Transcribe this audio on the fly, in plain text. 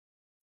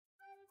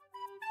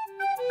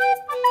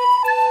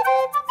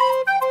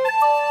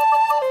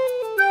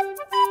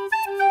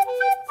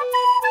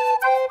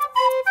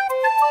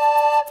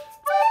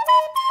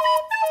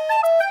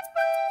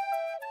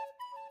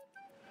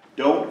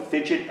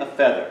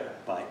Weather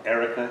by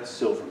Erica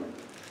Silverman.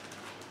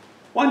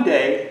 One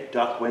day,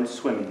 Duck went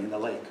swimming in the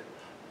lake.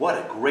 What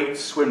a great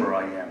swimmer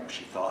I am,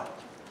 she thought.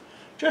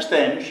 Just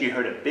then, she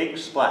heard a big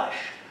splash.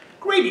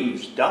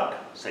 Greetings, Duck,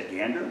 said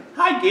Gander.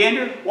 Hi,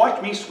 Gander,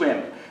 watch me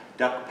swim.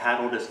 Duck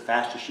paddled as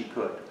fast as she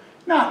could.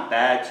 Not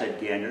bad, said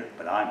Gander,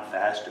 but I'm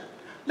faster.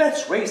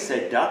 Let's race,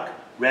 said Duck.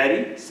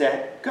 Ready,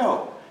 set,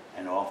 go.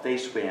 And off they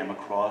swam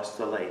across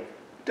the lake.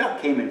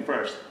 Duck came in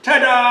first.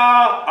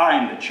 Ta-da!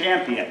 I'm the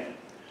champion.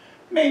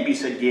 Maybe,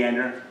 said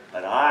Gander,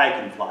 but I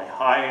can fly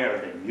higher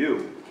than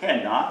you.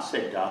 Cannot,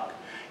 said Duck.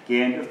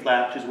 Gander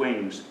flapped his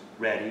wings.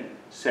 Ready,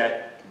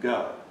 set,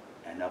 go.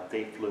 And up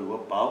they flew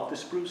above the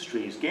spruce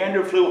trees.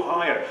 Gander flew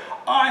higher.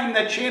 I'm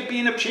the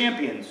champion of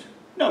champions.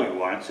 No,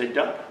 you aren't, said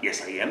Duck.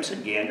 Yes, I am,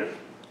 said Gander.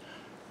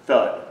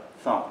 Thud,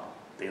 thump,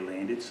 they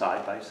landed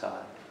side by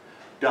side.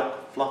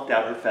 Duck fluffed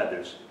out her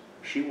feathers.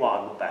 She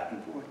waddled back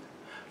and forth.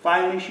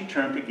 Finally, she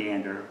turned to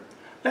Gander.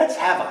 Let's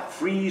have a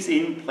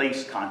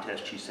freeze-in-place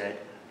contest, she said.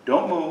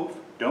 Don't move,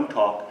 don't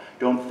talk,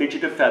 don't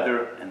fidget a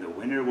feather, and the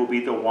winner will be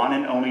the one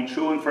and only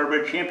true and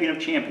forever champion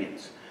of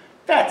champions.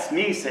 That's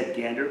me, said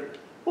Gander.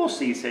 We'll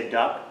see, said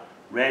Duck.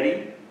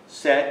 Ready,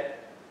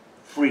 set,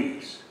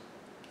 freeze.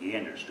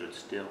 Gander stood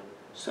still.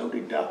 So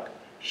did Duck.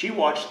 She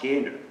watched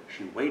Gander.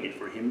 She waited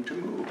for him to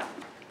move.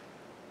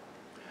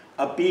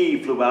 A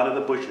bee flew out of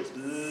the bushes.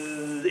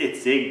 Zzz, it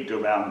zigged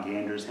around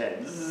Gander's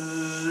head.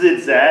 Zzz,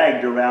 it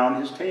zagged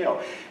around his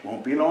tail.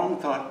 Won't be long,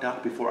 thought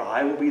Duck, before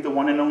I will be the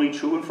one and only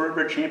true and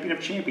forever champion of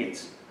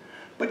champions.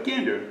 But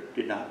Gander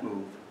did not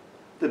move.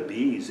 The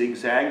bee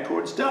zigzagged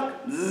towards Duck.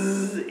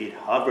 Zzz, it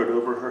hovered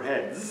over her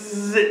head.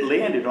 Zzz, it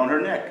landed on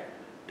her neck.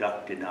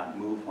 Duck did not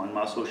move one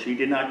muscle. She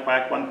did not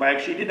quack one quack.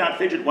 She did not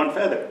fidget one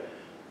feather.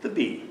 The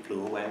bee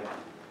flew away.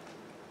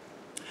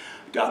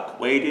 Duck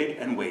waited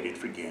and waited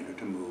for Gander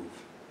to move.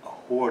 A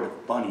horde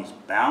of bunnies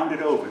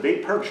bounded over. They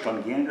perched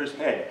on Gander's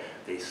head.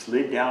 They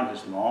slid down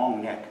his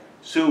long neck.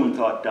 Soon,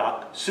 thought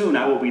Duck, soon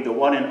I will be the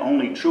one and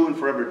only true and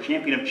forever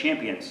champion of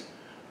champions.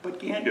 But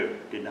Gander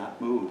did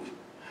not move.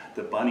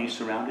 The bunnies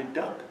surrounded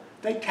Duck.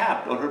 They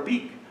tapped on her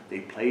beak. They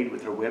played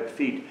with her webbed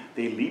feet.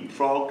 They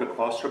leapfrogged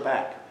across her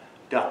back.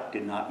 Duck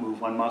did not move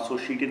one muscle.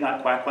 She did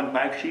not quack one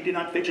quack. She did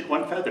not fidget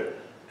one feather.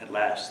 At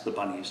last, the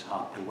bunnies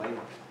hopped away.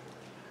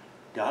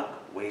 Duck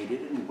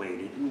waited and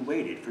waited and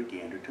waited for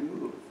Gander to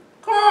move.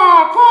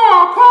 Caw,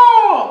 caw,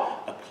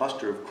 caw! A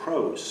cluster of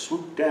crows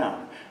swooped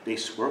down. They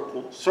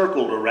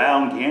circled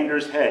around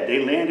Gander's head.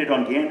 They landed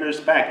on Gander's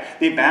back.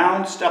 They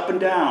bounced up and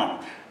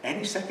down.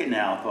 Any second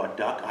now, thought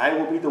Duck, I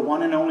will be the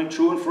one and only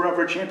true and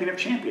forever champion of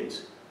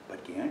champions.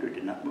 But Gander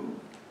did not move.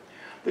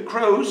 The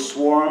crows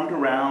swarmed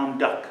around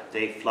Duck.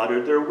 They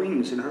fluttered their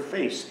wings in her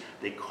face.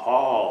 They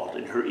cawed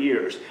in her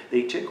ears.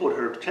 They tickled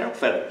her tail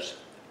feathers.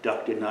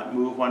 Duck did not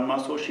move one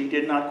muscle. She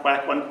did not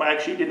quack one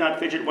quack. She did not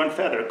fidget one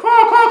feather. Caw,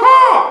 caw,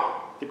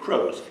 caw! The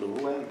crows flew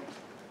away.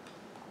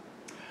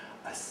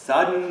 A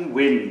sudden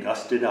wind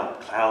gusted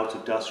up. Clouds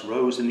of dust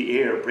rose in the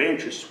air.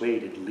 Branches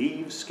swayed and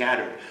leaves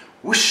scattered.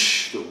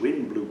 Whoosh! The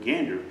wind blew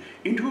Gander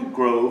into a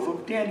grove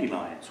of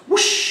dandelions.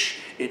 Whoosh!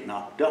 It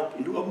knocked Duck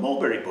into a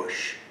mulberry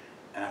bush.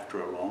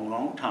 After a long,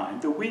 long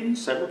time, the wind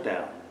settled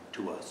down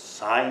to a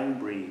sighing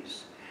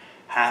breeze.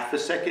 Half a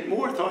second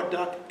more, thought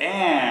Duck,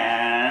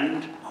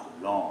 and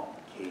along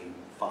came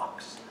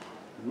Fox.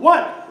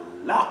 What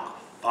luck!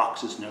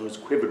 Fox's nose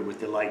quivered with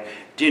delight.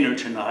 Dinner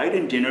tonight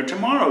and dinner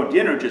tomorrow.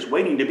 Dinner just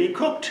waiting to be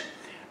cooked.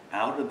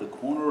 Out of the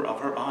corner of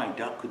her eye,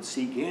 Duck could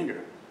see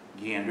Gander.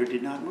 Gander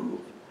did not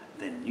move.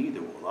 Then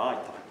neither will I,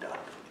 thought Duck.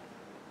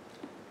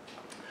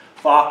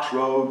 Fox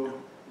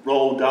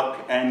rolled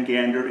Duck and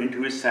Gander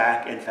into his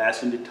sack and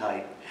fastened it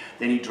tight.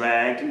 Then he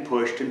dragged and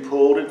pushed and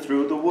pulled it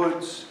through the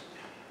woods.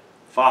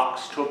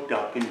 Fox took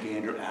Duck and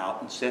Gander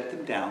out and set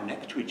them down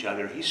next to each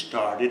other. He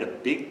started a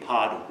big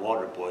pot of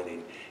water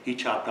boiling. He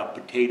chopped up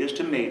potatoes,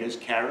 tomatoes,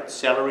 carrots,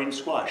 celery, and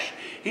squash.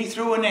 He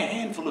threw in a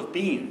handful of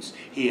beans.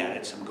 He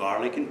added some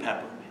garlic and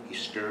pepper. He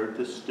stirred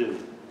the stew.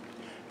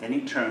 Then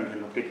he turned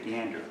and looked at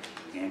Gander.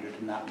 Gander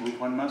did not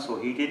move one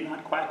muscle. He did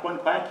not quack one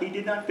quack. He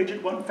did not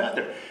fidget one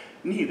feather.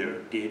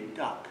 Neither did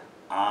Duck.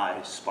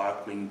 Eyes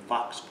sparkling,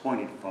 Fox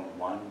pointed from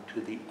one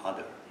to the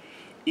other.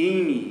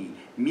 Eeny,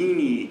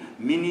 meeny,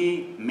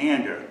 miny,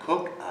 mander,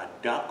 cook a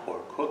duck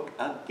or cook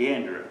a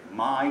gander.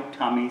 My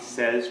tummy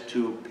says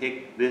to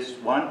pick this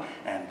one,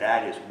 and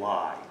that is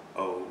why,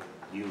 oh,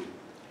 you.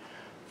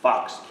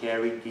 Fox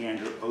carried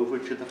Gander over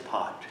to the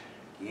pot.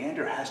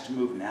 Gander has to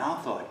move now,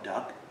 thought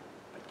Duck,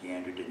 but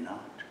Gander did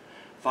not.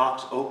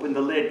 Fox opened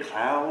the lid.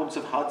 Clouds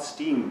of hot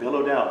steam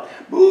billowed out.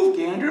 Move,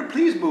 Gander,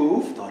 please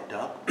move, thought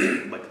Duck,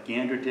 but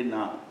Gander did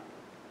not.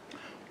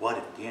 What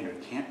if Gander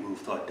can't move,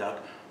 thought Duck?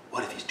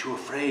 What if he's too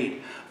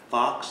afraid?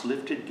 Fox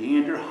lifted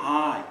Gander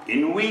high.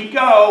 In we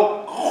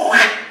go!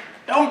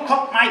 Don't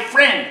cook my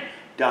friend!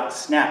 Duck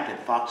snapped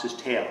at Fox's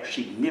tail.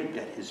 She nipped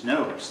at his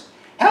nose.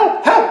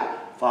 Help!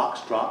 Help!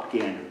 Fox dropped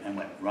Gander and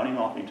went running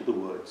off into the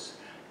woods.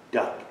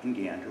 Duck and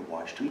Gander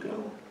watched him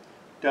go.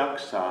 Duck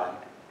sighed.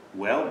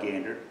 Well,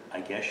 Gander,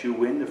 I guess you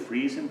win the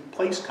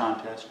freeze-in-place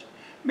contest.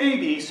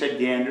 Maybe, said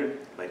Gander,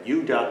 but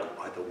you, Duck,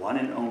 are the one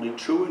and only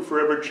true and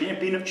forever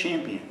champion of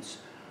champions.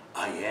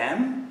 I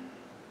am?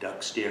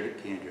 Duck stared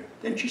at Gander.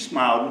 Then she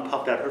smiled and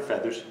puffed out her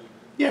feathers.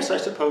 Yes, I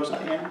suppose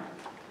I am.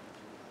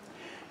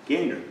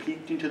 Gander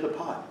peeked into the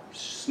pot.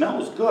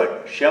 Smells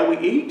good. Shall we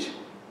eat?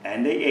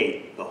 And they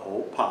ate the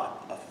whole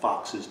pot of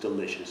Fox's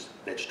delicious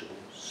vegetable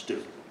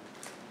stew.